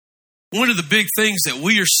One of the big things that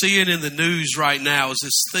we are seeing in the news right now is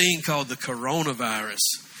this thing called the coronavirus.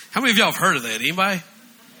 How many of y'all have heard of that? Anybody?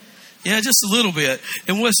 Yeah, just a little bit.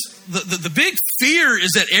 And what's the big fear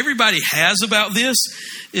is that everybody has about this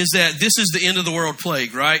is that this is the end of the world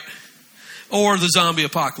plague, right? Or the zombie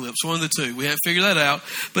apocalypse, one of the two. We haven't figured that out.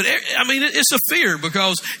 But I mean, it's a fear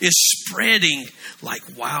because it's spreading like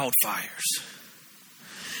wildfires.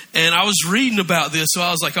 And I was reading about this, so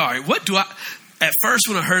I was like, all right, what do I... At first,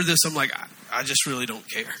 when I heard this, I'm like, I just really don't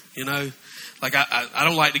care, you know? Like, I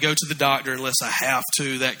don't like to go to the doctor unless I have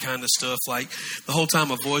to, that kind of stuff. Like, the whole time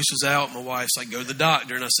my voice was out, my wife's like, go to the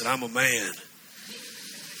doctor. And I said, I'm a man.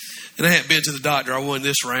 And I hadn't been to the doctor. I won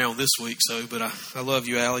this round this week, but I love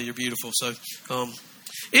you, Allie. You're beautiful. So,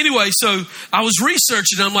 anyway, so I was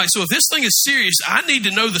researching. I'm like, so if this thing is serious, I need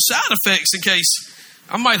to know the side effects in case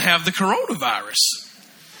I might have the coronavirus.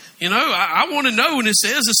 You know, I want to know, and it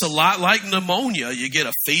says it's a lot like pneumonia. You get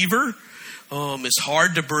a fever, it's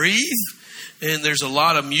hard to breathe, and there's a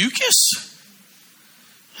lot of mucus.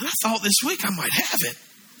 And I thought this week I might have it.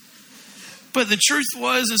 But the truth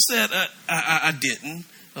is that I didn't,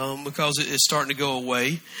 because it's starting to go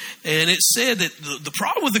away. And it said that the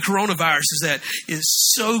problem with the coronavirus is that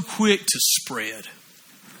it's so quick to spread.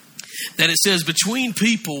 That it says between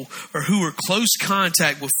people or who are close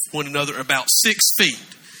contact with one another about 6 feet.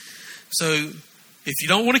 So, if you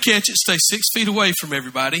don't want to catch it, stay 6 feet away from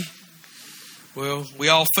everybody. Well, we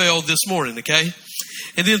all failed this morning, okay?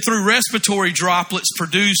 And then through respiratory droplets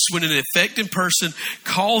produced when an infected person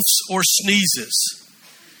coughs or sneezes.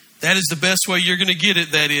 That is the best way you're going to get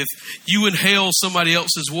it, that if you inhale somebody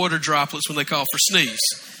else's water droplets when they cough or sneeze.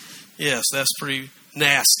 Yes, that's pretty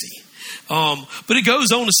nasty. But it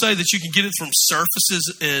goes on to say that you can get it from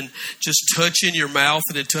surfaces and just touching your mouth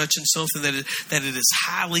and then touching something that it is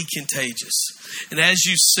highly contagious. And as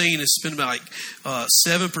you've seen, it's been like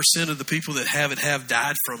 7% of the people that have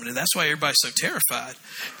died from it. And that's why everybody's so terrified,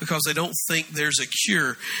 because they don't think there's a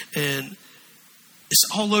cure. And it's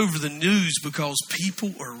all over the news because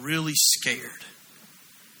people are really scared.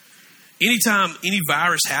 Anytime any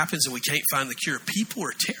virus happens and we can't find the cure, people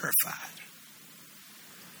are terrified.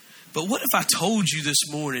 But what if I told you this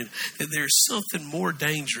morning that there's something more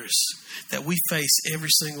dangerous that we face every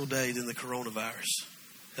single day than the coronavirus,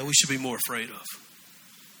 that we should be more afraid of?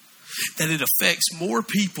 That it affects more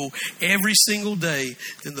people every single day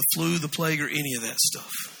than the flu, the plague, or any of that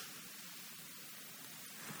stuff.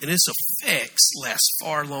 And its effects last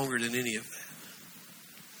far longer than any of that.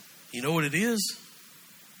 You know what it is?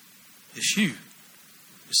 It's you.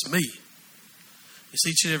 It's me. It's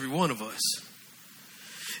each and every one of us.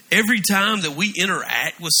 Every time that we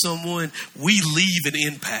interact with someone, we leave an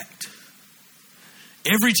impact.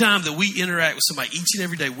 Every time that we interact with somebody, each and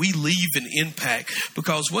every day, we leave an impact.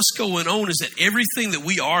 Because what's going on is that everything that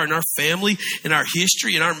we are in our family, in our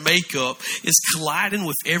history, in our makeup is colliding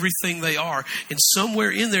with everything they are. And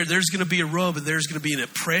somewhere in there, there's going to be a rub and there's going to be an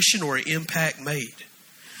impression or an impact made.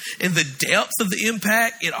 And the depth of the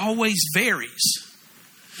impact, it always varies.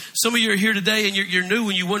 Some of you are here today and you're new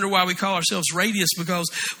and you wonder why we call ourselves Radius, because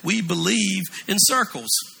we believe in circles.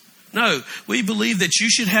 No, we believe that you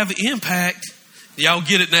should have impact. Y'all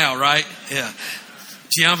get it now, right? Yeah.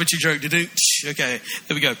 Geometry joke. Okay,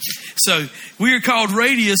 there we go. So we are called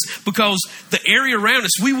Radius because the area around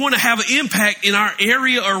us, we want to have an impact in our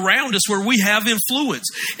area around us where we have influence.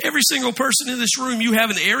 Every single person in this room, you have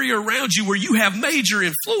an area around you where you have major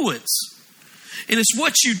influence. And it's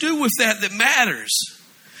what you do with that matters.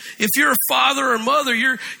 If you're a father or mother,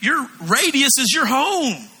 your radius is your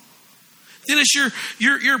home. Then it's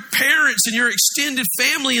your parents and your extended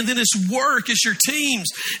family, and then it's work, it's your teams,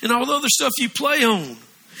 and all the other stuff you play on.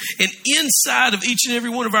 And inside of each and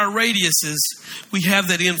every one of our radiuses, we have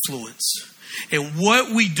that influence. And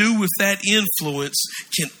what we do with that influence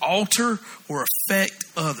can alter or affect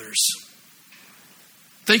others.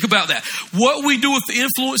 Think about that. What we do with the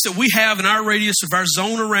influence that we have in our radius of our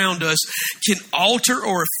zone around us can alter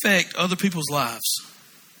or affect other people's lives.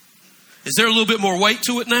 Is there a little bit more weight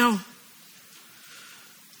to it now?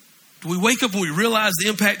 Do we wake up and we realize the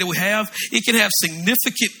impact that we have? It can have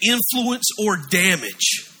significant influence or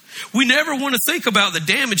damage. We never want to think about the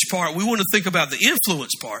damage part. We want to think about the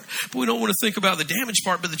influence part. But we don't want to think about the damage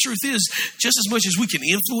part. But the truth is, just as much as we can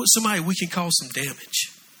influence somebody, we can cause some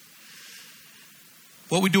damage.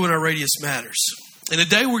 What we do in our radius matters. And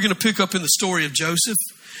today we're going to pick up in the story of Joseph.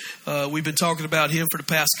 We've been talking about him for the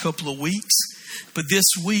past couple of weeks. But this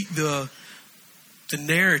week, the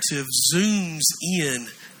narrative zooms in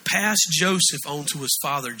past Joseph onto his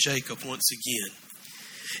father Jacob once again.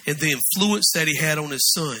 And the influence that he had on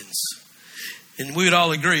his sons. And we would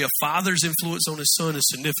all agree a father's influence on his son is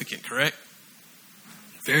significant, correct?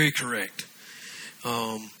 Very correct.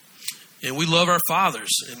 And we love our fathers.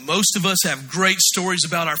 And most of us have great stories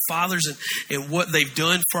about our fathers and what they've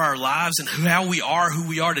done for our lives and how we are who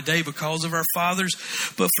we are today because of our fathers.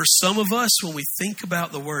 But for some of us, when we think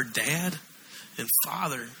about the word dad and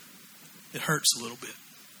father, it hurts a little bit.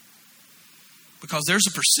 Because there's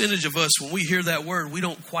a percentage of us, when we hear that word, we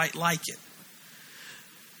don't quite like it.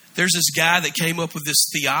 There's this guy that came up with this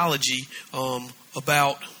theology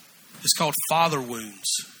about, it's called father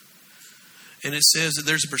wounds. And it says that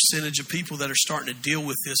there's a percentage of people that are starting to deal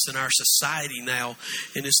with this in our society now.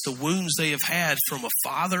 And it's the wounds they have had from a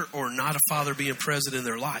father or not a father being present in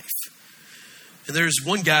their life. And there's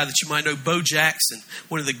one guy that you might know, Bo Jackson,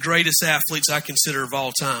 one of the greatest athletes I consider of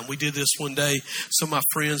all time. We did this one day. Some of my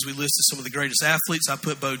friends, we listed some of the greatest athletes. I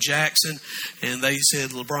put Bo Jackson, and they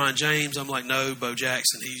said LeBron James. I'm like, no, Bo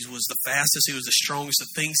Jackson. He was the fastest. He was the strongest. The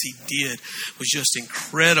things he did was just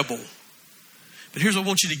incredible. But here's what I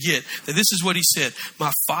want you to get. That this is what he said.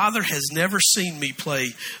 My father has never seen me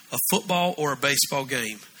play a football or a baseball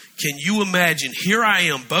game. Can you imagine? Here I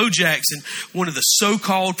am, Bo Jackson, one of the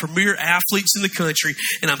so-called premier athletes in the country,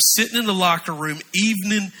 and I'm sitting in the locker room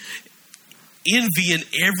envying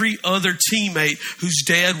every other teammate whose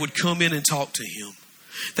dad would come in and talk to him.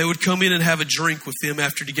 They would come in and have a drink with them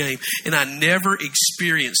after the game. And I never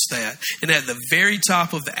experienced that. And at the very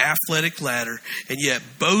top of the athletic ladder, and yet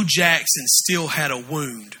Bo Jackson still had a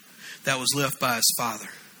wound that was left by his father.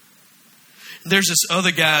 And there's this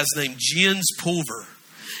other guy named Jens Pulver.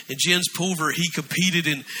 And Jens Pulver, he competed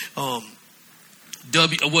in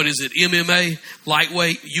MMA,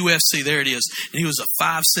 lightweight, UFC, there it is. And he was a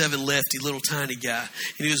 5'7" lefty, little tiny guy.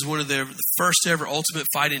 And he was one of the first ever Ultimate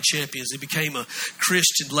Fighting champions. He became a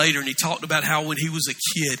Christian later, and he talked about how when he was a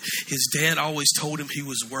kid, his dad always told him he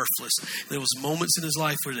was worthless. And there was moments in his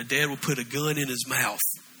life where the dad would put a gun in his mouth,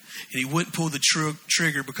 and he wouldn't pull the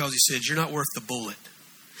trigger because he said, "You're not worth the bullet."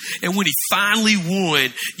 And when he finally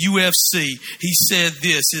won UFC, he said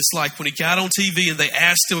this. It's like when he got on TV and they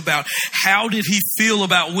asked him about how did he feel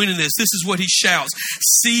about winning this. This is what he shouts.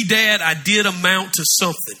 "See, Dad, I did amount to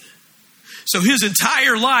something." So his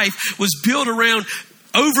entire life was built around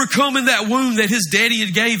overcoming that wound that his daddy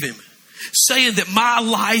had gave him. Saying that my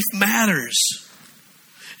life matters.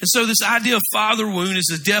 And so this idea of father wound is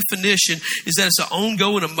a definition is that it's an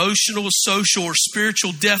ongoing emotional, social, or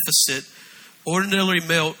spiritual deficit ordinarily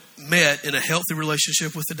met in a healthy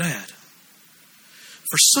relationship with the dad.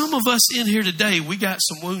 For some of us in here today, we got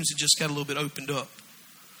some wounds that just got a little bit opened up.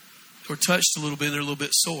 We're touched a little bit and they're a little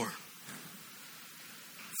bit sore.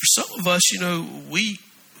 For some of us, we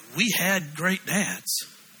had great dads.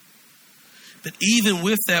 But even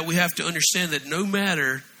with that, we have to understand that no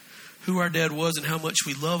matter who our dad was and how much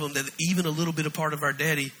we love him, that even a little bit of part of our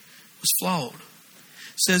daddy was flawed.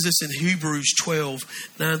 It says this in Hebrews 12,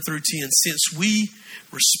 9 through 10. Since we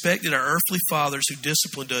respected our earthly fathers who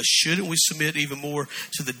disciplined us, shouldn't we submit even more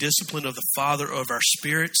to the discipline of the Father of our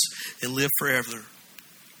spirits and live forever?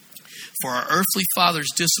 For our earthly fathers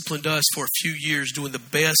disciplined us for a few years, doing the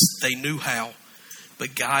best they knew how.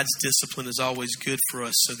 But God's discipline is always good for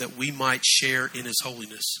us so that we might share in His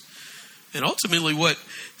holiness. And ultimately what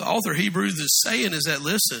the author of Hebrews is saying is that,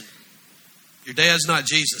 listen, your dad's not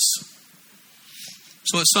Jesus.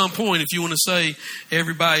 So at some point, if you want to say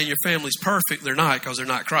everybody in your family's perfect, they're not, because they're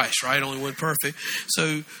not Christ, right? Only one perfect.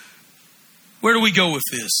 So where do we go with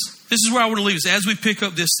this? This is where I want to leave us. As we pick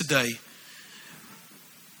up this today,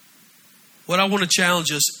 what I want to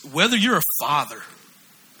challenge us, whether you're a father,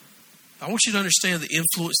 I want you to understand the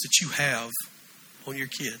influence that you have on your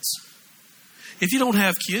kids. If you don't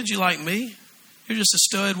have kids, you're like me. You're just a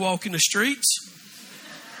stud walking the streets.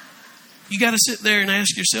 You got to sit there and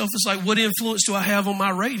ask yourself, it's like, what influence do I have on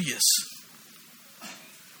my radius?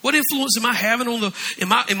 What influence am I having on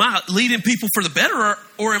am I leading people for the better,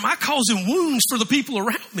 or am I causing wounds for the people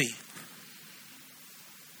around me?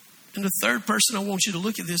 And the third person, I want you to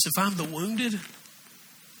look at this. If I'm the wounded,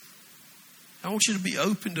 I want you to be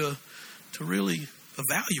open to really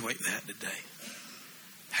evaluate that today.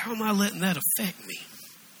 How am I letting that affect me?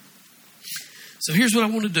 So here's what I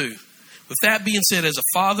want to do. With that being said, as a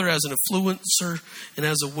father, as an influencer, and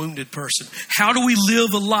as a wounded person, how do we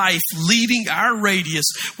live a life leading our radius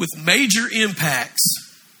with major impacts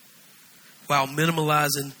while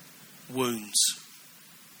minimalizing wounds?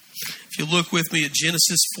 If you look with me at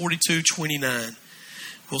Genesis 42:29,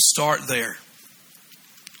 we'll start there.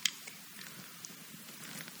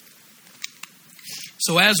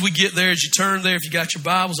 So as we get there, as you turn there, if you got your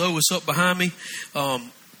Bibles, it's up behind me.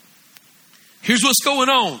 Here's what's going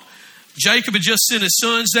on. Jacob had just sent his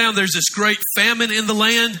sons down. There's this great famine in the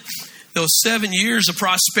land. There was 7 years of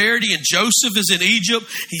prosperity, and Joseph is in Egypt.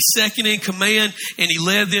 He's second in command, and he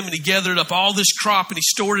led them, and he gathered up all this crop, and he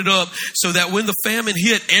stored it up so that when the famine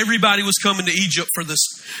hit, everybody was coming to Egypt for the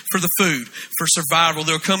food, for survival.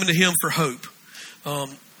 They were coming to him for hope.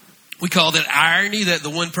 We call that irony, that the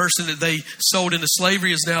one person that they sold into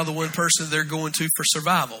slavery is now the one person they're going to for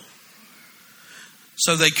survival.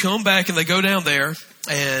 So they come back and they go down there,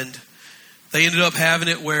 and they ended up having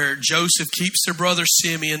it where Joseph keeps their brother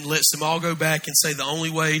Simeon, lets them all go back and say the only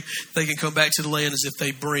way they can come back to the land is if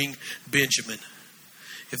they bring Benjamin.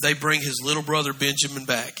 If they bring his little brother Benjamin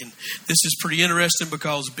back. And this is pretty interesting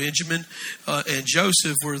because Benjamin and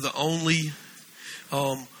Joseph were the only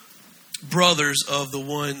brothers of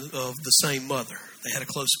the same mother. They had a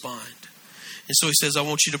close bond. And so he says, I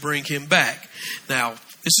want you to bring him back. Now,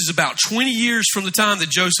 this is about 20 years from the time that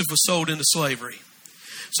Joseph was sold into slavery.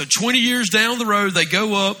 So 20 years down the road, they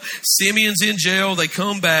go up. Simeon's in jail. They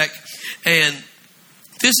come back. And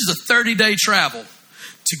this is a 30-day travel.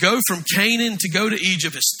 To go from Canaan to go to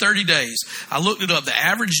Egypt is 30 days. I looked it up. The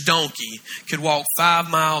average donkey could walk 5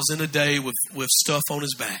 miles in a day with stuff on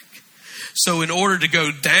his back. So in order to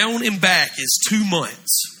go down and back is 2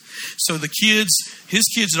 months. So his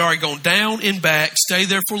kids had already gone down and back, stayed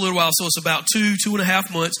there for a little while. So it's about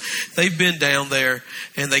 2.5 months. They've been down there.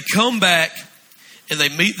 And they come back. And they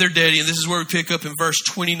meet their daddy, and this is where we pick up in verse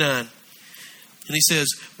 29. And he says,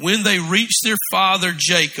 when they reached their father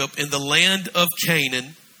Jacob in the land of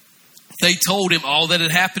Canaan, they told him all that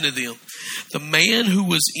had happened to them. The man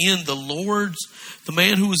who is the Lord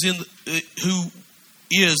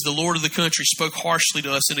of the country spoke harshly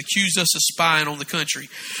to us and accused us of spying on the country.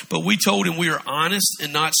 But we told him we are honest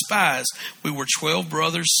and not spies. We were 12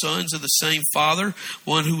 brothers, sons of the same father,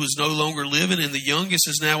 one who is no longer living, and the youngest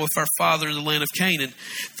is now with our father in the land of Canaan.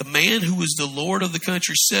 The man who is the Lord of the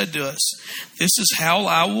country said to us, this is how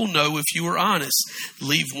I will know if you are honest.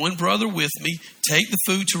 Leave one brother with me, take the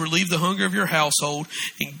food to relieve the hunger of your household,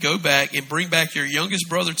 and go back and bring back your youngest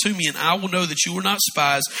brother to me, and I will know that you are not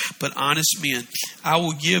spies, but honest men. I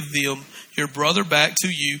will give them your brother back to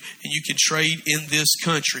you, and you can trade in this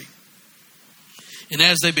country. And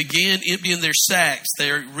as they began emptying their sacks, they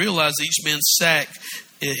realized each man's sack,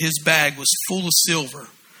 his bag, was full of silver.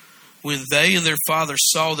 When they and their father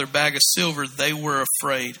saw their bag of silver, they were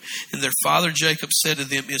afraid. And their father Jacob said to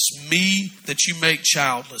them, it's me that you make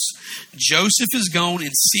childless. Joseph is gone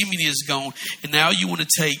and Simeon is gone. And now you want to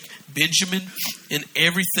take Benjamin, and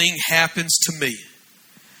everything happens to me.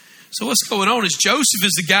 So what's going on is Joseph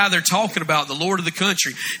is the guy they're talking about, the Lord of the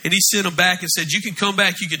country. And he sent them back and said, you can come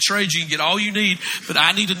back, you can trade, you can get all you need. But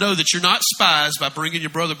I need to know that you're not spies by bringing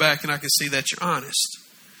your brother back, and I can see that you're honest.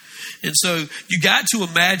 And so you got to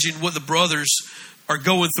imagine what the brothers are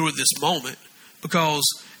going through at this moment. Because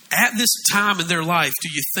at this time in their life, do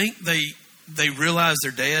you think they realize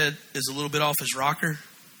their dad is a little bit off his rocker?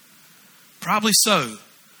 Probably so.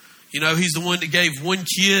 You know, he's the one that gave one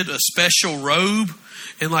kid a special robe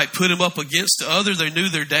and put him up against the other. They knew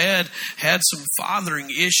their dad had some fathering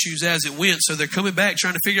issues as it went. So they're coming back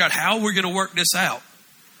trying to figure out how we're going to work this out.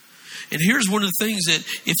 And here's one of the things that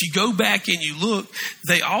if you go back and you look,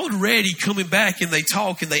 they already coming back and they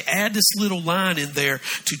talk and they add this little line in there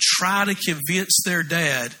to try to convince their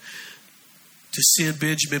dad to send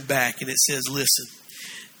Benjamin back. And it says, listen,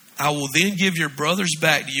 I will then give your brothers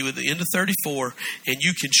back to you at the end of 34, and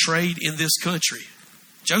you can trade in this country.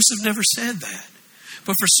 Joseph never said that.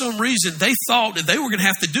 But for some reason, they thought that they were going to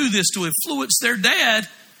have to do this to influence their dad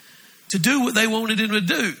to do what they wanted him to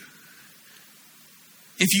do.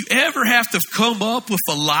 If you ever have to come up with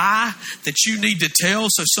a lie that you need to tell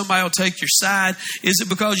so somebody will take your side, is it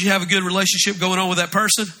because you have a good relationship going on with that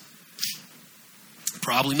person?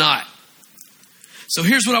 Probably not. So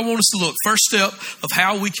here's what I want us to look. First step of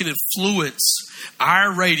how we can influence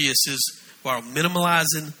our radiuses while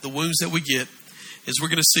minimalizing the wounds that we get is we're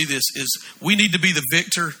going to see this is we need to be the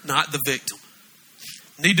victor, not the victim.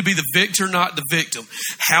 Need to be the victor, not the victim.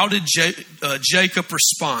 How did Jacob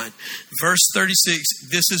respond? Verse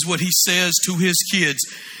 36, this is what he says to his kids.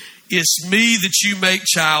 It's me that you make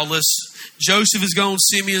childless. Joseph is gone.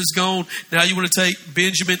 Simeon's gone. Now you want to take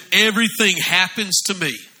Benjamin. Everything happens to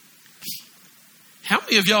me. How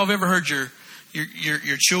many of y'all have ever heard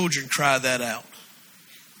your children cry that out?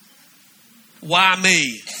 Why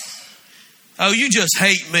me? Oh, you just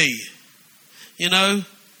hate me. You know,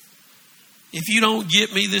 if you don't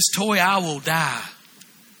get me this toy, I will die.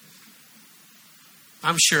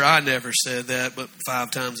 I'm sure I never said that, but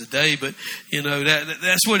 5 times a day. But, you know,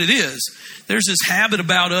 that's what it is. There's this habit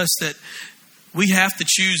about us that we have to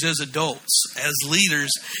choose as adults, as leaders,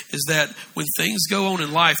 is that when things go on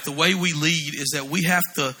in life, the way we lead is that we have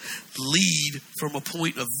to lead from a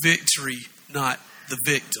point of victory, not the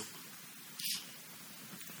victim.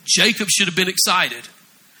 Jacob should have been excited.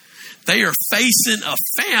 They are facing a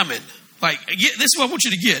famine. This is what I want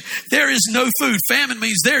you to get. There is no food. Famine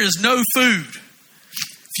means there is no food.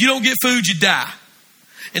 If you don't get food, you die.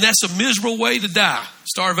 And that's a miserable way to die.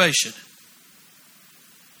 Starvation.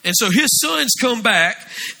 And so his sons come back,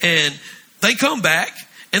 and they got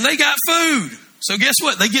food. So guess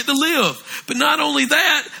what? They get to live. But not only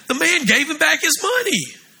that, the man gave him back his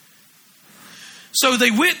money. So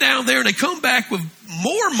they went down there and they come back with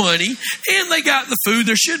more money, and they got the food.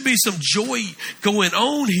 There should be some joy going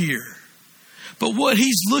on here. But what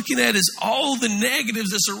he's looking at is all the negatives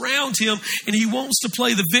that's around him, and he wants to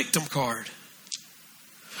play the victim card.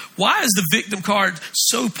 Why is the victim card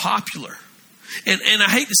so popular? And I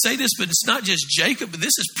hate to say this, but it's not just Jacob, but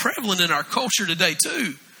this is prevalent in our culture today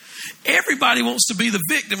too. Everybody wants to be the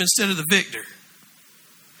victim instead of the victor.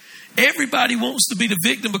 Everybody wants to be the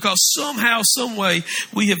victim because somehow, some way,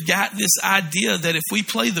 we have got this idea that if we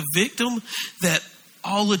play the victim, that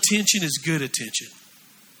all attention is good attention.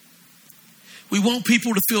 We want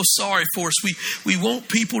people to feel sorry for us. We want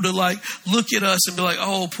people to look at us and be like,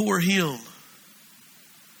 oh, poor him.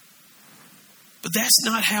 But that's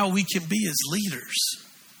not how we can be as leaders.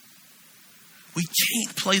 We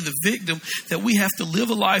can't play the victim, that we have to live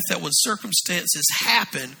a life that when circumstances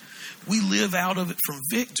happen, we live out of it from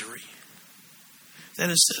victory. That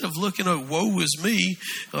instead of looking at woe is me,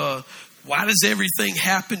 why does everything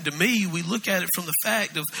happen to me? We look at it from the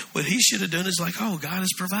fact of what he should have done is oh, God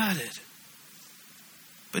has provided.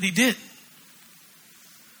 But he didn't.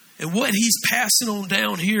 And what he's passing on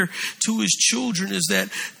down here to his children is that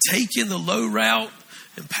taking the low route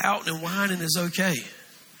and pouting and whining is okay.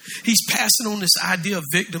 He's passing on this idea of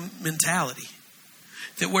victim mentality.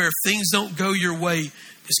 That where if things don't go your way,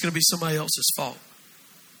 it's going to be somebody else's fault.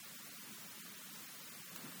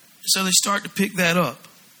 So they start to pick that up.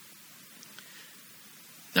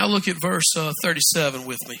 Now look at verse 37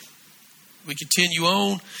 with me. We continue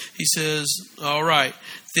on. He says, all right.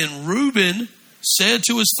 Then Reuben said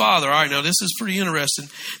to his father, all right, now this is pretty interesting.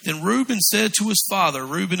 Then Reuben said to his father,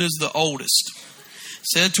 Reuben is the oldest,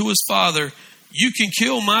 said to his father, you can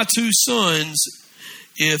kill my two sons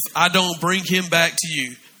if I don't bring him back to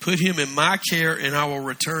you. Put him in my care and I will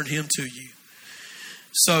return him to you.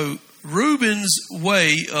 So Reuben's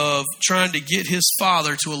way of trying to get his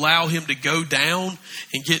father to allow him to go down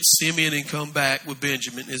and get Simeon and come back with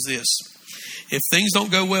Benjamin is this. If things don't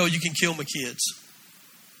go well, you can kill my kids.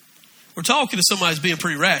 We're talking to somebody who's being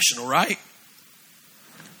pretty rational, right?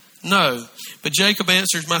 No. But Jacob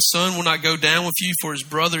answers, my son will not go down with you, for his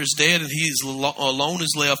brother is dead and he is alone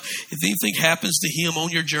is left. If anything happens to him on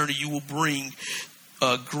your journey, you will bring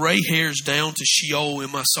gray hairs down to Sheol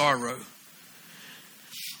in my sorrow.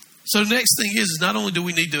 So the next thing is not only do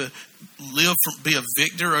we need to be a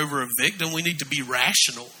victor over a victim, we need to be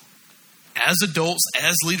rational. As adults,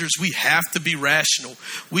 as leaders, we have to be rational.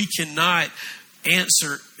 We cannot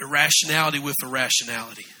answer irrationality with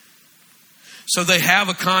irrationality. So they have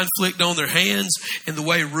a conflict on their hands, and the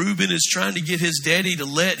way Reuben is trying to get his daddy to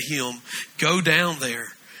let him go down there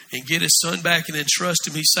and get his son back and entrust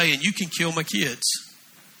him, he's saying, you can kill my kids.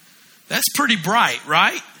 That's pretty bright,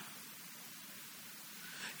 right?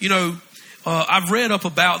 You know, I've read up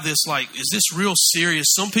about this, is this real serious?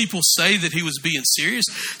 Some people say that he was being serious.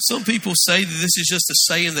 Some people say that this is just a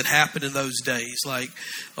saying that happened in those days.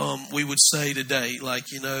 We would say today,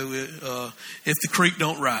 if the creek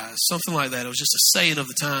don't rise, something like that. It was just a saying of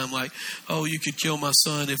the time, oh, you could kill my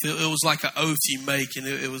son. If it was like an oath you make, and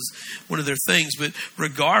it was one of their things. But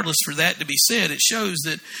regardless for that to be said, it shows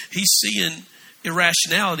that he's seeing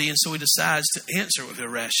irrationality, and so he decides to answer with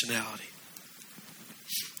irrationality.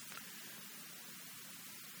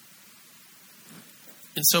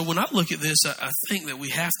 And so when I look at this, I think that we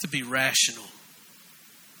have to be rational.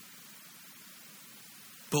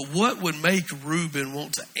 But what would make Reuben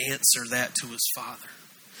want to answer that to his father?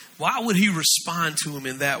 Why would he respond to him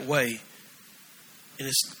in that way? And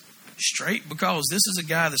it's straight because this is a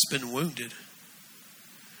guy that's been wounded.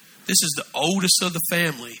 This is the oldest of the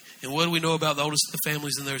family. And what do we know about the oldest of the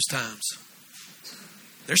families in those times?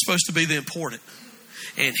 They're supposed to be the important.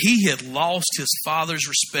 And he had lost his father's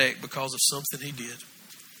respect because of something he did.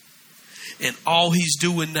 And all he's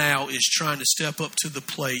doing now is trying to step up to the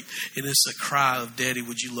plate. And it's a cry of, Daddy,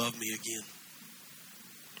 would you love me again?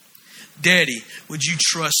 Daddy, would you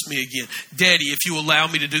trust me again? Daddy, if you allow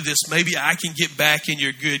me to do this, maybe I can get back in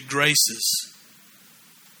your good graces.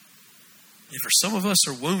 And for some of us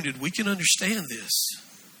are wounded, we can understand this.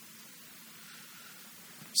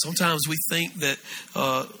 Sometimes we think that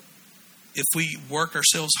if we work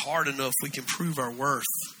ourselves hard enough, we can prove our worth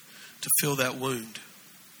to fill that wound.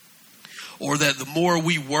 Or that the more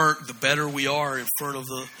we work, the better we are in front of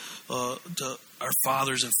our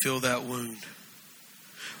fathers and fill that wound.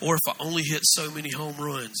 Or if I only hit so many home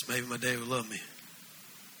runs, maybe my dad would love me.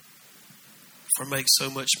 If I make so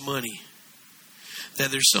much money. That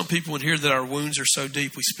there's some people in here that our wounds are so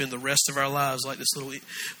deep, we spend the rest of our lives like this little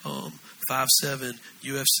 5'7"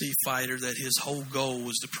 UFC fighter that his whole goal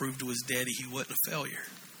was to prove to his daddy he wasn't a failure.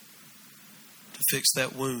 To fix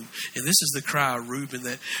that wound. And this is the cry of Reuben,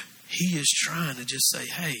 that he is trying to just say,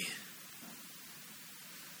 hey,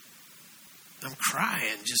 I'm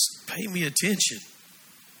crying, just pay me attention.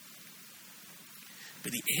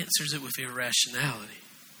 But he answers it with irrationality.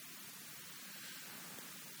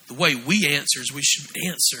 The way we answer is we should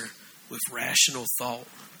answer with rational thought.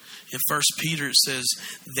 In 1 Peter it says,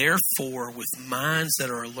 therefore, with minds that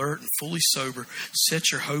are alert and fully sober,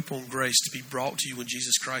 set your hope on grace to be brought to you when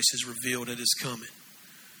Jesus Christ is revealed at his coming.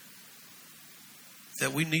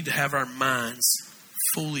 That we need to have our minds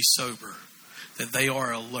fully sober, that they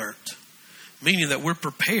are alert. Meaning that we're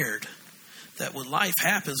prepared, that when life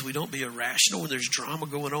happens, we don't be irrational. When there's drama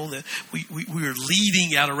going on, that we are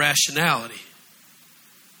leading out of rationality.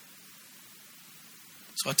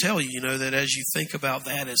 So I tell you, that as you think about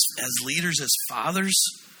that as leaders, as fathers,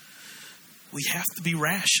 we have to be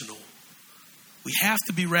rational. We have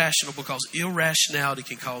to be rational because irrationality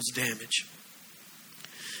can cause damage.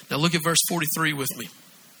 Now look at verse 43 with me.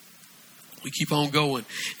 We keep on going.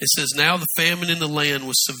 It says, now the famine in the land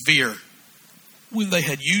was severe. When they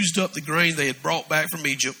had used up the grain they had brought back from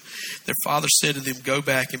Egypt, their father said to them, go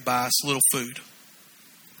back and buy us a little food.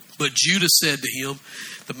 But Judah said to him,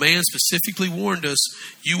 the man specifically warned us,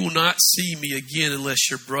 you will not see me again unless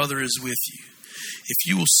your brother is with you. If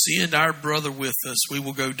you will send our brother with us, we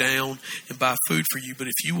will go down and buy food for you. But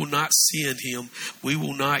if you will not send him, we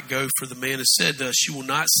will not go. For the man has said to us, you will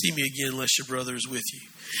not see me again unless your brother is with you.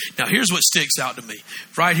 Now here's what sticks out to me.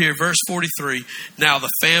 Right here, verse 43. Now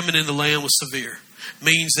the famine in the land was severe.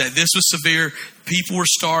 Means that this was severe. People were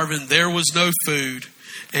starving. There was no food.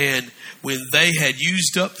 And when they had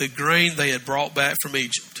used up the grain they had brought back from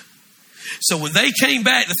Egypt. So when they came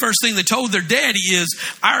back, the first thing they told their daddy is,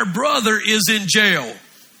 our brother is in jail.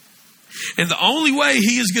 And the only way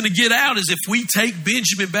he is going to get out is if we take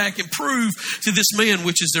Benjamin back and prove to this man,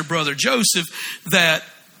 which is their brother Joseph, that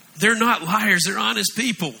they're not liars, they're honest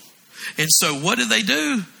people. And so what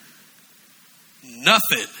do?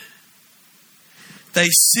 Nothing. They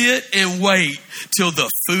sit and wait till the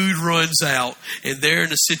food runs out, and they're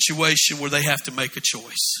in a situation where they have to make a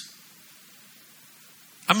choice.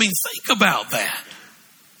 I mean, think about that.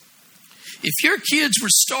 If your kids were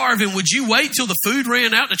starving, would you wait till the food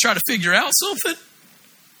ran out to try to figure out something?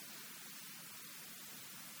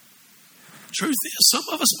 Truth is, some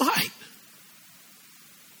of us might.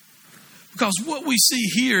 Because what we see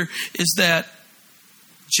here is that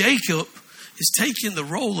Jacob is taking the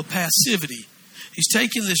role of passivity. He's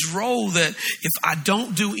taking this role that if I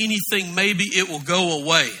don't do anything, maybe it will go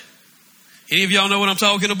away. Any of y'all know what I'm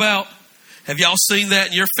talking about? Have y'all seen that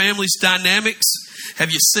in your family's dynamics? Have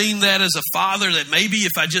you seen that as a father, that maybe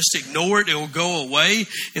if I just ignore it, it will go away?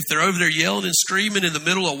 If they're over there yelling and screaming in the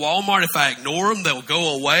middle of Walmart, if I ignore them, they'll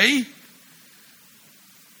go away?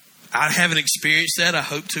 I haven't experienced that. I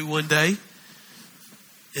hope to one day.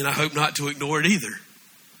 And I hope not to ignore it either.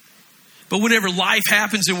 But whenever life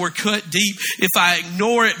happens and we're cut deep, if I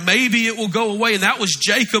ignore it, maybe it will go away. And that was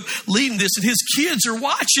Jacob leading this, and his kids are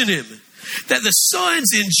watching him. That the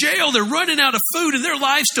son's in jail, they're running out of food, and their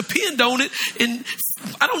lives depend on it. And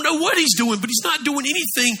I don't know what he's doing, but he's not doing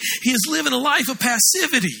anything. He is living a life of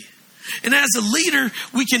passivity. And as a leader,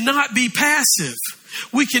 we cannot be passive.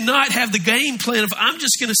 We cannot have the game plan of, I'm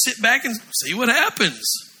just going to sit back and see what happens.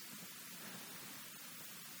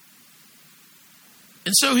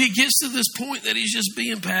 And so he gets to this point that he's just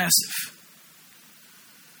being passive.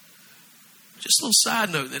 Just a little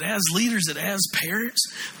side note, that as leaders, that as parents,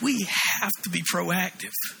 we have to be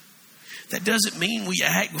proactive. That doesn't mean we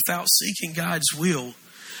act without seeking God's will.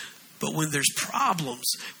 But when there's problems,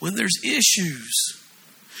 when there's issues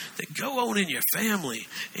that go on in your family,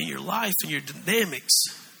 in your life, in your dynamics,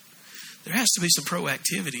 there has to be some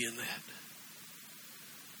proactivity in that.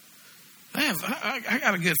 I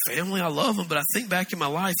got a good family. I love them. But I think back in my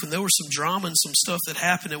life when there was some drama and some stuff that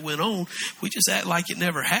happened that went on, we just act like it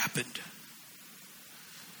never happened.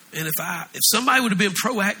 And if somebody would have been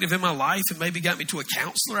proactive in my life and maybe got me to a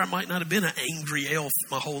counselor, I might not have been an angry elf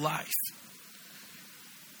my whole life.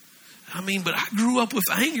 But I grew up with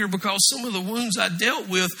anger because some of the wounds I dealt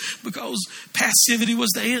with, because passivity was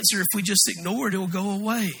the answer. If we just ignore it, it will go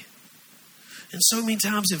away. And so many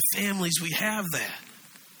times in families, we have that.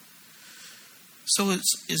 So as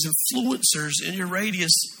influencers in your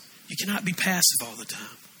radius, you cannot be passive all the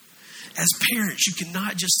time. As parents, you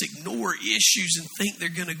cannot just ignore issues and think they're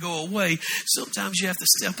going to go away. Sometimes you have to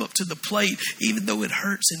step up to the plate, even though it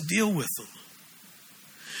hurts, and deal with them.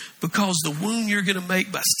 Because the wound you're going to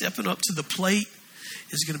make by stepping up to the plate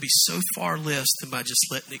is going to be so far less than by just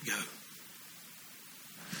letting it go.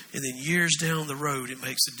 And then years down the road, it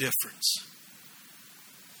makes a difference.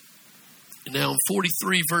 And now in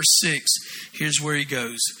 43 verse 6, here's where he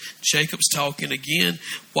goes. Jacob's talking again.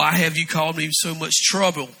 Why have you caused me so much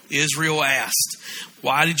trouble? Israel asked.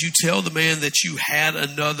 Why did you tell the man that you had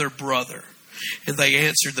another brother? And they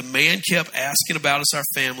answered, the man kept asking about us, our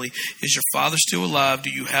family. Is your father still alive?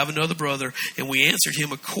 Do you have another brother? And we answered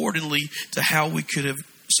him accordingly to how we could.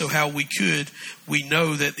 We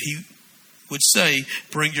know that he would say,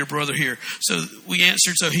 bring your brother here. So we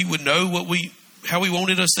answered so he would know how he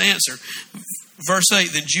wanted us to answer. Verse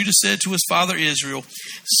 8, then Judah said to his father Israel,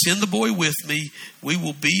 send the boy with me. We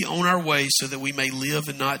will be on our way so that we may live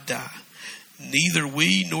and not die. Neither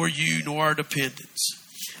we nor you nor our dependents.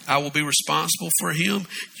 I will be responsible for him.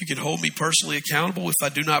 You can hold me personally accountable. If I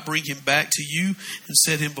do not bring him back to you and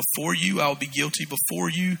set him before you, I will be guilty before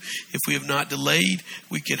you. If we have not delayed,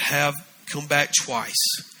 we could have come back twice.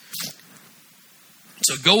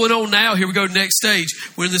 So going on now, here we go to the next stage.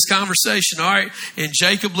 We're in this conversation, all right? And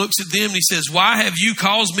Jacob looks at them and he says, why have you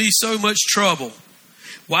caused me so much trouble?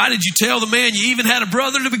 Why did you tell the man you even had a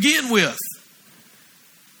brother to begin with?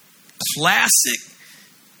 Classic.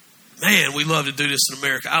 Man, we love to do this in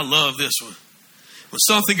America. I love this one. When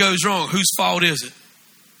something goes wrong, whose fault is it?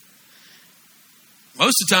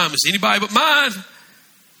 Most of the time, it's anybody but mine.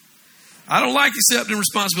 I don't like accepting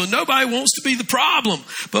responsibility. Nobody wants to be the problem.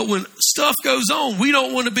 But when stuff goes on, we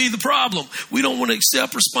don't want to be the problem. We don't want to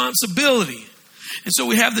accept responsibility. And so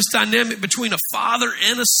we have this dynamic between a father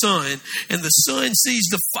and a son. And the son sees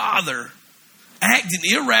the father acting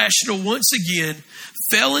irrational once again,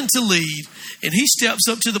 failing to lead, and he steps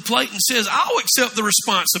up to the plate and says, I'll accept the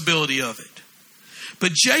responsibility of it.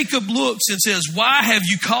 But Jacob looks and says, why have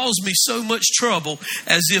you caused me so much trouble,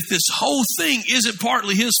 as if this whole thing isn't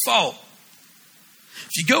partly his fault?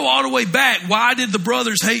 If you go all the way back, why did the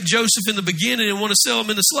brothers hate Joseph in the beginning and want to sell him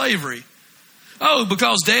into slavery? Oh,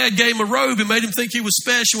 because Dad gave him a robe and made him think he was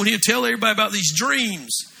special, and he'd tell everybody about these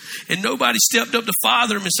dreams. And nobody stepped up to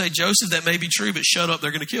father him and say, Joseph, that may be true, but shut up,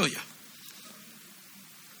 they're going to kill you.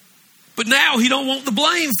 But now he don't want the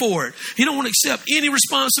blame for it. He don't want to accept any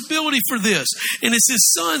responsibility for this. And it's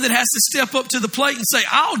his son that has to step up to the plate and say,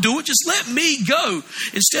 I'll do it, just let me go.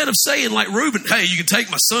 Instead of saying like Reuben, hey, you can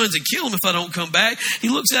take my sons and kill them if I don't come back. He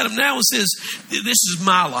looks at him now and says, this is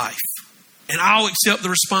my life. And I'll accept the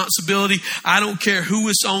responsibility. I don't care who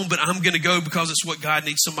it's on, but I'm going to go because it's what God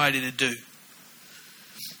needs somebody to do.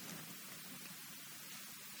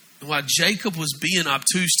 And while Jacob was being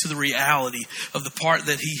obtuse to the reality of the part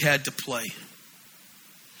that he had to play,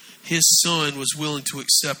 his son was willing to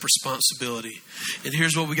accept responsibility. And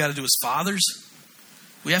here's what we got to do as fathers.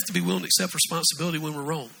 We have to be willing to accept responsibility when we're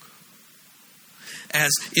wrong.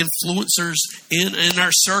 As influencers in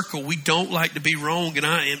our circle, we don't like to be wrong.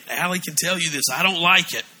 And Allie can tell you this. I don't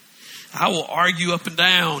like it. I will argue up and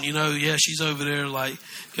down. Yeah, she's over there like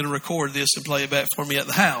going to record this and play it back for me at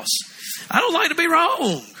the house. I don't like to be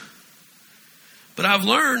wrong. But I've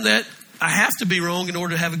learned that I have to be wrong in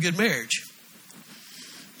order to have a good marriage.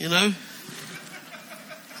 Let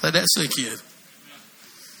that sink in.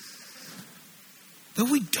 But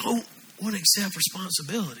we don't want to accept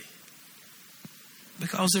responsibility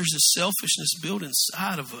because there's a selfishness built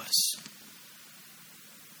inside of us.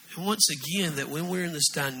 And once again, that when we're in this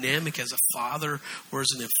dynamic as a father or as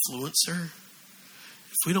an influencer,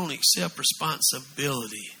 if we don't accept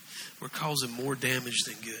responsibility, we're causing more damage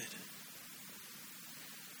than good.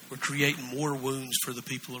 We're creating more wounds for the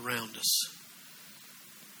people around us.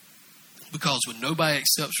 Because when nobody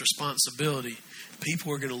accepts responsibility,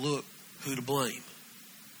 people are going to look who to blame.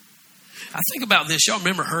 I think about this. Y'all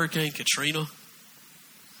remember Hurricane Katrina?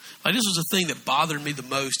 Like, this was the thing that bothered me the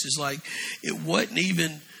most. Is like, it wasn't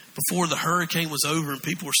even before the hurricane was over and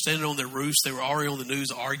people were standing on their roofs. They were already on the news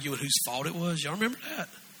arguing whose fault it was. Y'all remember that?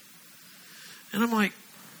 And I'm like,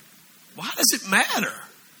 why does it matter?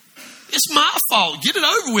 It's my fault. Get it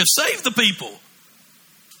over with. Save the people.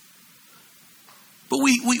 But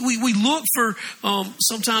we look for,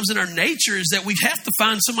 sometimes in our nature is that we have to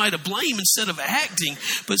find somebody to blame instead of acting.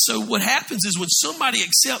 But so what happens is when somebody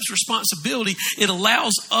accepts responsibility, it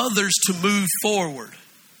allows others to move forward.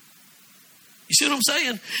 You see what I'm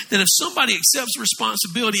saying? That if somebody accepts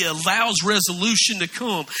responsibility, it allows resolution to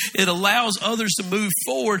come. It allows others to move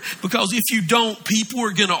forward, because if you don't, people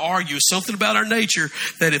are going to argue. It's something about our nature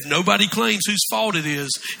that if nobody claims whose fault it is,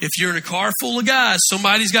 if you're in a car full of guys,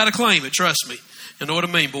 somebody's got to claim it. Trust me. You know what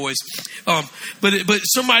I mean, boys? But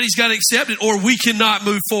somebody's got to accept it, or we cannot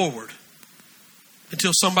move forward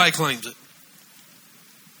until somebody claims it.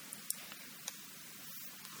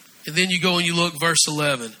 And then you go and you look, verse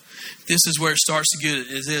 11. This is where it starts to get it.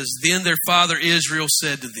 It says, then their father Israel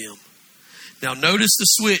said to them. Now notice the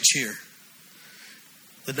switch here.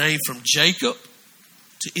 The name from Jacob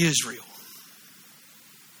to Israel.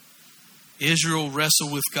 Israel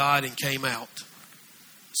wrestled with God and came out.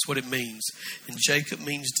 That's what it means. And Jacob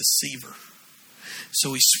means deceiver.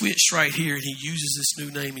 So he switched right here and he uses this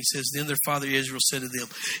new name. He says, then their father Israel said to them,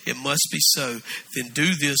 it must be so. Then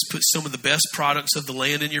do this, put some of the best products of the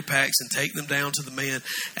land in your packs and take them down to the man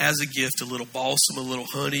as a gift, a little balsam, a little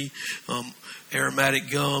honey, aromatic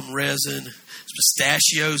gum, resin,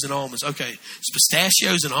 pistachios and almonds. Okay,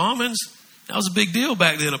 pistachios and almonds? That was a big deal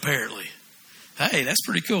back then apparently. Hey, that's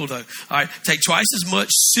pretty cool, though. All right, take twice as much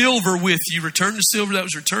silver with you. Return the silver that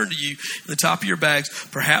was returned to you in the top of your bags.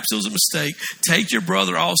 Perhaps it was a mistake. Take your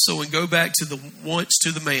brother also and go back to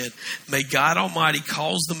the man. May God Almighty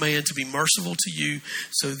cause the man to be merciful to you,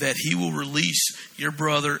 so that he will release your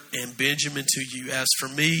brother and Benjamin to you. As for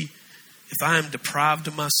me, if I am deprived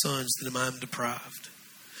of my sons, then I am deprived.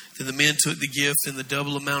 Then the men took the gift and the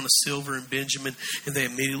double amount of silver and Benjamin, and they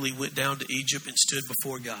immediately went down to Egypt and stood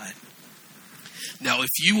before God. Now, if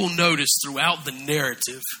you will notice throughout the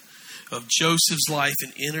narrative of Joseph's life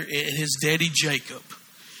and his daddy Jacob,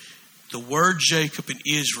 the word Jacob in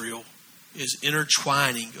Israel is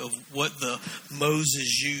intertwining of what the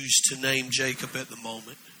Moses used to name Jacob at the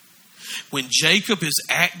moment. When Jacob is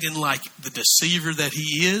acting like the deceiver that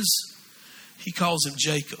he is, he calls him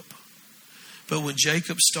Jacob. But when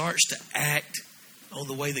Jacob starts to act on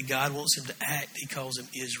the way that God wants him to act, he calls him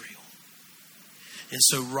Israel. And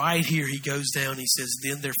so right here he goes down, he says,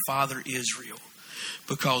 then their father Israel.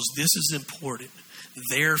 Because this is important.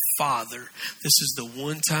 Their father. This is the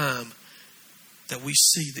one time that we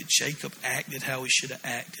see that Jacob acted how he should have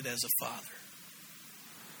acted as a father.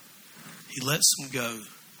 He lets them go.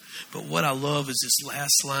 But what I love is this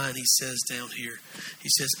last line he says down here. He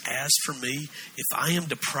says, as for me, if I am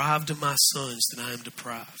deprived of my sons, then I am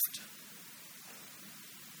deprived.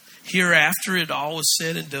 Here, after it all is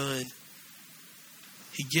said and done,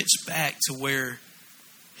 he gets back to where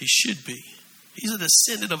he should be. He's a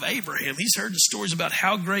descendant of Abraham. He's heard the stories about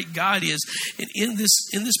how great God is. And in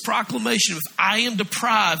this proclamation of I am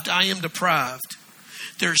deprived, I am deprived.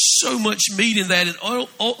 There's so much meat in that. And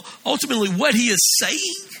ultimately what he is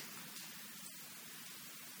saying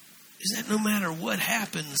is that no matter what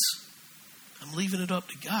happens, I'm leaving it up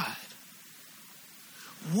to God.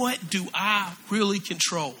 What do I really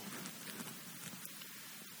control?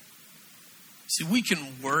 See, we can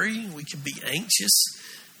worry, we can be anxious,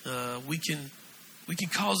 we can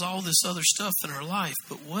cause all this other stuff in our life,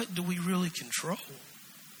 but what do we really control?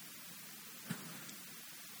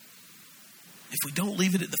 If we don't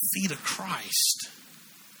leave it at the feet of Christ,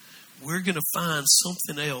 we're going to find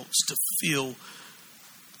something else to fill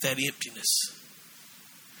that emptiness.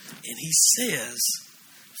 And he says,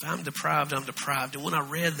 if I'm deprived, I'm deprived. And when I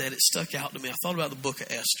read that, it stuck out to me. I thought about the book of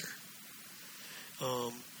Esther.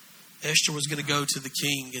 Esther was going to go to the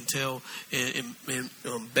king and tell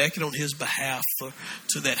and beckon on his behalf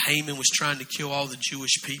to that Haman was trying to kill all the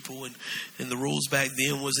Jewish people. And the rules back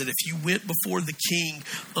then was that if you went before the king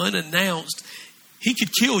unannounced, he could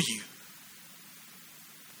kill you.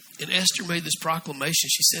 And Esther made this proclamation.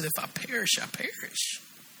 She said, if I perish, I perish.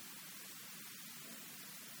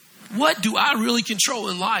 What do I really control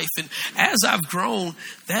in life? And as I've grown,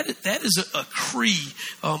 that is a creed,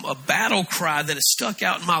 a battle cry that has stuck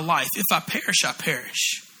out in my life. If I perish, I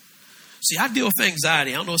perish. See, I deal with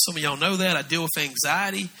anxiety. I don't know if some of y'all know that. I deal with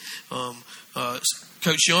anxiety.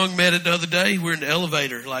 Coach Young met it the other day. We're in the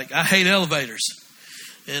elevator. Like, I hate elevators.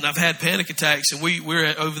 And I've had panic attacks. And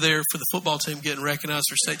we're over there for the football team getting recognized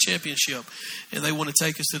for state championship. And they want to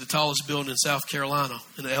take us to the tallest building in South Carolina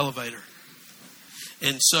in the elevator.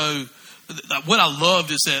 And so what I loved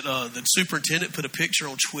is that the superintendent put a picture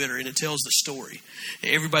on Twitter and it tells the story.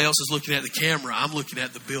 And everybody else is looking at the camera. I'm looking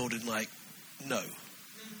at the building like, no.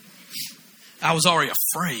 I was already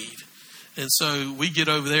afraid. And so we get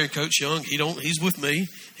over there, and Coach Young, he's with me.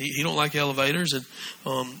 He don't like elevators, and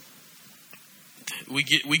we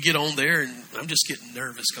get on there, and I'm just getting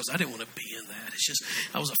nervous because I didn't want to be in that. It's just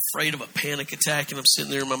I was afraid of a panic attack, and I'm sitting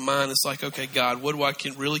there in my mind. It's like, okay, God, what do I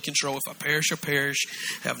really control? If I perish, I perish.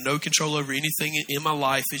 Have no control over anything in my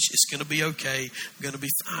life. It's going to be okay. I'm going to be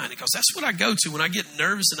fine. Because that's what I go to when I get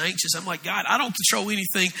nervous and anxious. I'm like, God, I don't control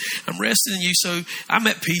anything. I'm resting in you, so I'm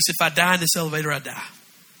at peace. If I die in this elevator, I die.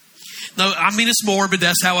 No, I mean it's morbid.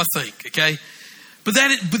 That's how I think. Okay, but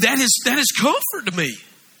that is comfort to me.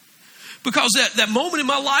 Because that moment in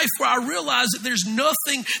my life where I realize that there's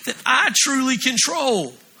nothing that I truly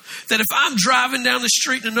control. That if I'm driving down the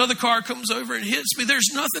street and another car comes over and hits me, there's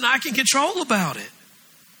nothing I can control about it.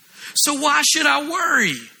 So why should I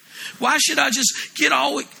worry? Why should I just get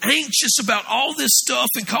all anxious about all this stuff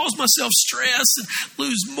and cause myself stress and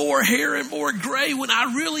lose more hair and more gray when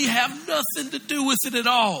I really have nothing to do with it at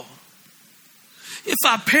all? If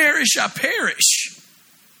I perish, I perish.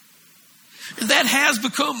 And that has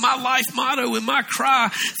become my life motto and my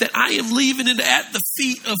cry, that I am leaving it at the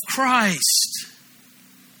feet of Christ.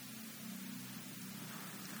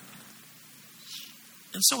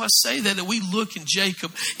 And so I say that we look in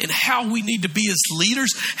Jacob and how we need to be as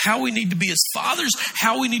leaders, how we need to be as fathers,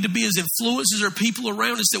 how we need to be as influencers or people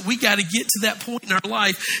around us, that we got to get to that point in our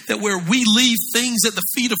life that where we leave things at the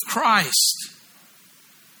feet of Christ.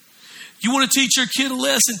 You want to teach your kid a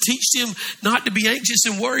lesson, teach them not to be anxious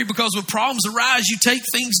and worry, because when problems arise, you take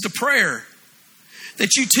things to prayer.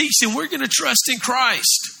 That you teach them, we're going to trust in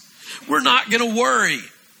Christ. We're not going to worry.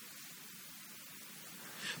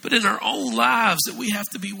 But in our own lives, that we have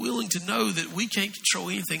to be willing to know that we can't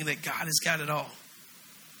control anything and that God has got it all.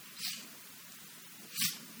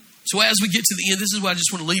 So as we get to the end, this is what I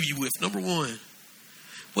just want to leave you with. Number one.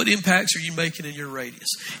 What impacts are you making in your radius?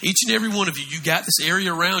 Each and every one of you, you got this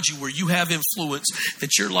area around you where you have influence,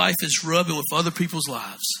 that your life is rubbing with other people's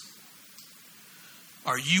lives.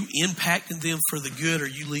 Are you impacting them for the good, or are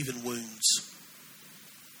you leaving wounds?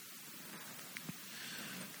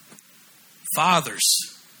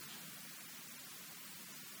 Fathers,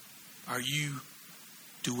 are you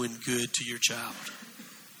doing good to your child?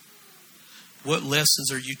 What lessons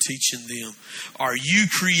are you teaching them? Are you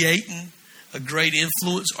creating a great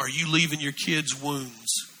influence? Are you leaving your kids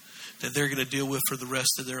wounds that they're going to deal with for the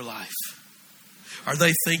rest of their life? Are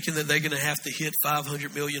they thinking that they're going to have to hit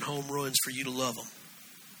 500 million home runs for you to love them?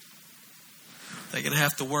 They're going to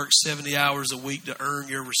have to work 70 hours a week to earn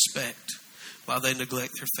your respect while they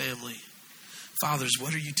neglect their family. Fathers,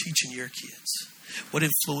 what are you teaching your kids? What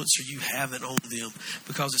influence are you having on them?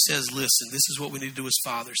 Because it says, listen, this is what we need to do as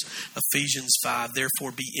fathers. Ephesians 5,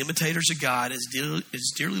 therefore be imitators of God as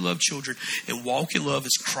dearly loved children, and walk in love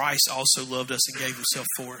as Christ also loved us and gave himself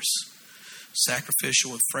for us.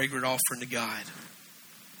 Sacrificial and fragrant offering to God.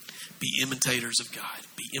 Be imitators of God.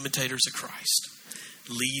 Be imitators of Christ.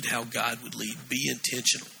 Lead how God would lead. Be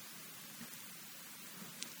intentional.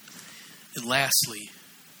 And lastly,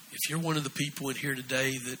 if you're one of the people in here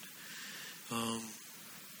today that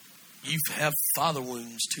you have father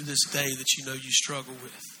wounds to this day that you know you struggle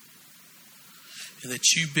with, and that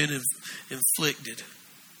you've been inflicted,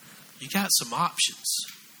 you got some options.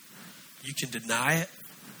 You can deny it.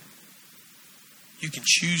 You can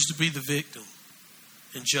choose to be the victim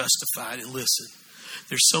and justify it. And listen,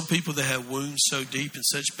 there's some people that have wounds so deep and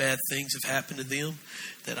such bad things have happened to them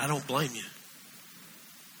that I don't blame you.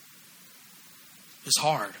 It's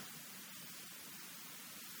hard.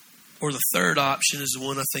 Or the third option is the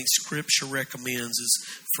one I think Scripture recommends, is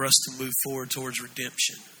for us to move forward towards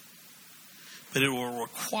redemption. But it will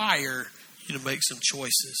require you to make some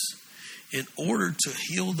choices in order to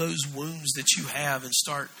heal those wounds that you have and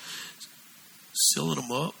start sealing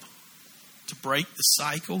them up, to break the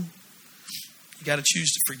cycle. You got to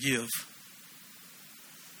choose to forgive.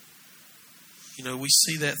 You know, we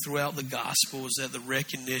see that throughout the gospel, is that the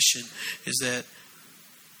recognition is that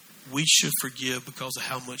we should forgive because of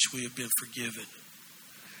how much we have been forgiven.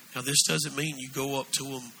 Now, this doesn't mean you go up to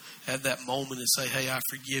them at that moment and say, hey, I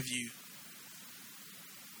forgive you.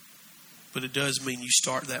 But it does mean you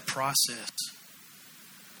start that process.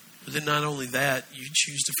 But then not only that, you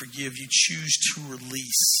choose to forgive. You choose to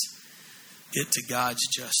release it to God's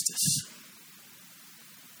justice.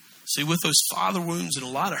 See, with those father wounds and a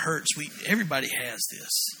lot of hurts, everybody has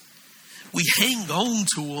this. We hang on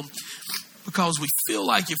to them because we feel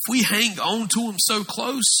like if we hang on to them so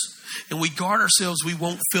close and we guard ourselves, we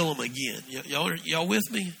won't feel them again. Y'all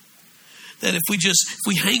with me? That if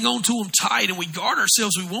we hang on to them tight and we guard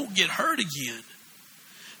ourselves, we won't get hurt again.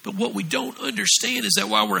 But what we don't understand is that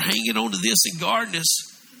while we're hanging on to this and guarding this,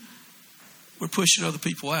 we're pushing other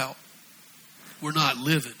people out. we're not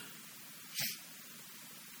living.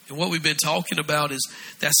 And what we've been talking about is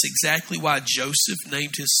that's exactly why Joseph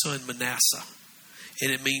named his son Manasseh.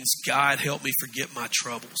 And it means, God, help me forget my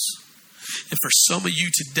troubles. And for some of you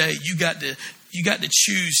today, you got to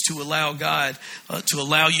choose to allow God, to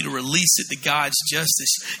allow you to release it to God's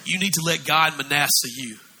justice. You need to let God Manasseh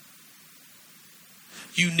you.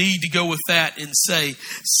 You need to go with that and say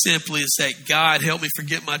simply is that, God, help me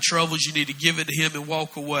forget my troubles. You need to give it to Him and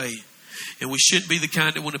walk away. And we shouldn't be the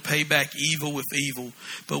kind that want to pay back evil with evil,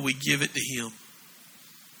 but we give it to Him.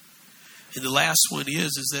 And the last one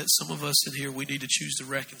is that some of us in here, we need to choose to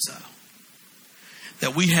reconcile.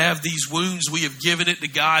 That we have these wounds, we have given it to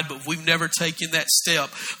God, but we've never taken that step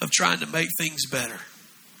of trying to make things better.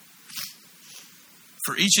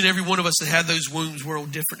 For each and every one of us that had those wounds, we're on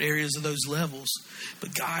different areas of those levels.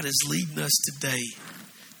 But God is leading us today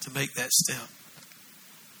to make that step.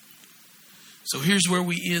 So here's where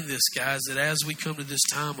we end this, guys, that as we come to this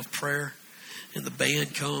time of prayer and the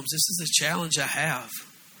band comes, this is the challenge I have.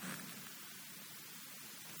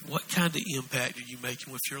 What kind of impact are you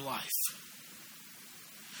making with your life?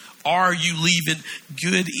 Are you leaving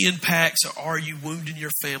good impacts, or are you wounding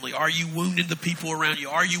your family? Are you wounding the people around you?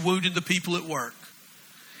 Are you wounding the people at work?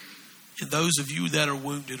 And those of you that are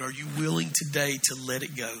wounded, are you willing today to let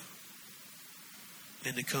it go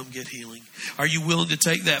and to come get healing? Are you willing to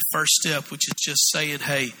take that first step, which is just saying,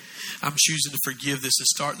 hey, I'm choosing to forgive this, and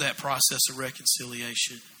start that process of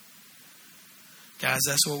reconciliation? Guys,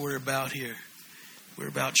 that's what we're about here. We're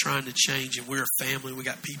about trying to change, and we're a family. We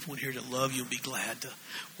got people in here that love you and be glad to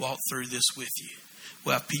walk through this with you.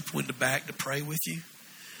 We'll have people in the back to pray with you.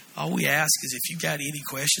 All we ask is if you got any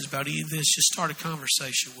questions about any of this, just start a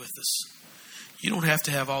conversation with us. You don't have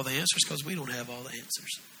to have all the answers, because we don't have all the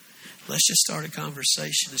answers. Let's just start a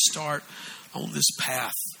conversation and start on this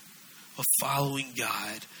path of following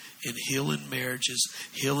God and healing marriages,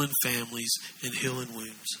 healing families, and healing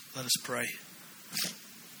wounds. Let us pray.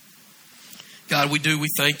 God, we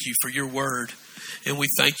thank you for your word. And we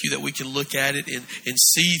thank you that we can look at it and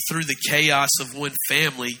see through the chaos of one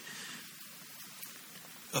family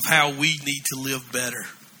of how we need to live better.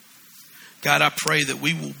 God, I pray that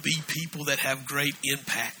we will be people that have great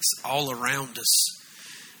impacts all around us,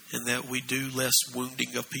 and that we do less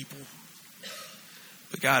wounding of people.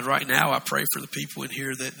 But God, right now I pray for the people in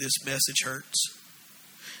here that this message hurts.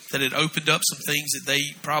 That it opened up some things that they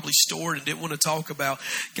probably stored and didn't want to talk about.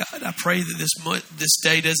 God, I pray that this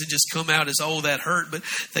day doesn't just come out as, oh, that hurt, but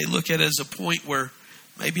they look at it as a point where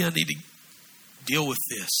maybe I need to deal with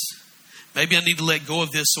this. Maybe I need to let go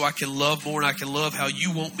of this so I can love more and I can love how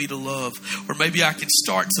you want me to love. Or maybe I can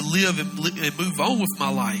start to live and move on with my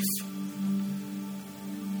life.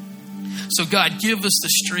 So God, give us the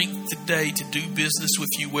strength today to do business with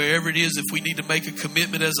you wherever it is. If we need to make a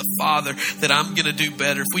commitment as a father that I'm going to do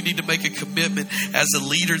better. If we need to make a commitment as a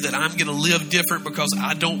leader that I'm going to live different because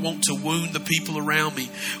I don't want to wound the people around me.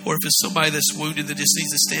 Or if it's somebody that's wounded that just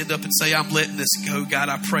needs to stand up and say, I'm letting this go. God,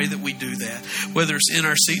 I pray that we do that. Whether it's in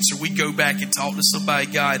our seats or we go back and talk to somebody,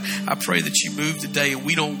 God, I pray that you move today and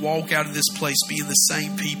we don't walk out of this place being the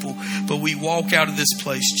same people, but we walk out of this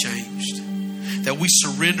place changed. That we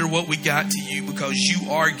surrender what we got to you because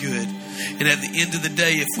you are good. And at the end of the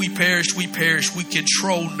day, if we perish, we perish. We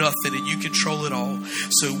control nothing and you control it all.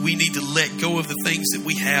 So we need to let go of the things that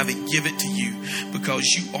we have and give it to you because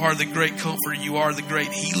you are the great comforter. You are the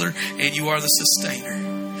great healer and you are the sustainer.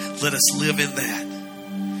 Let us live in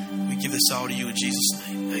that. We give this all to you in Jesus'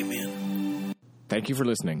 name. Amen. Thank you for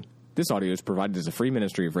listening. This audio is provided as a free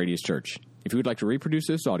ministry of Radius Church. If you would like to reproduce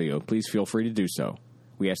this audio, please feel free to do so.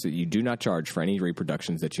 We ask that you do not charge for any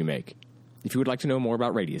reproductions that you make. If you would like to know more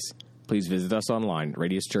about Radius, please visit us online at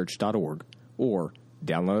radiuschurch.org or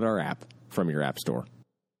download our app from your app store.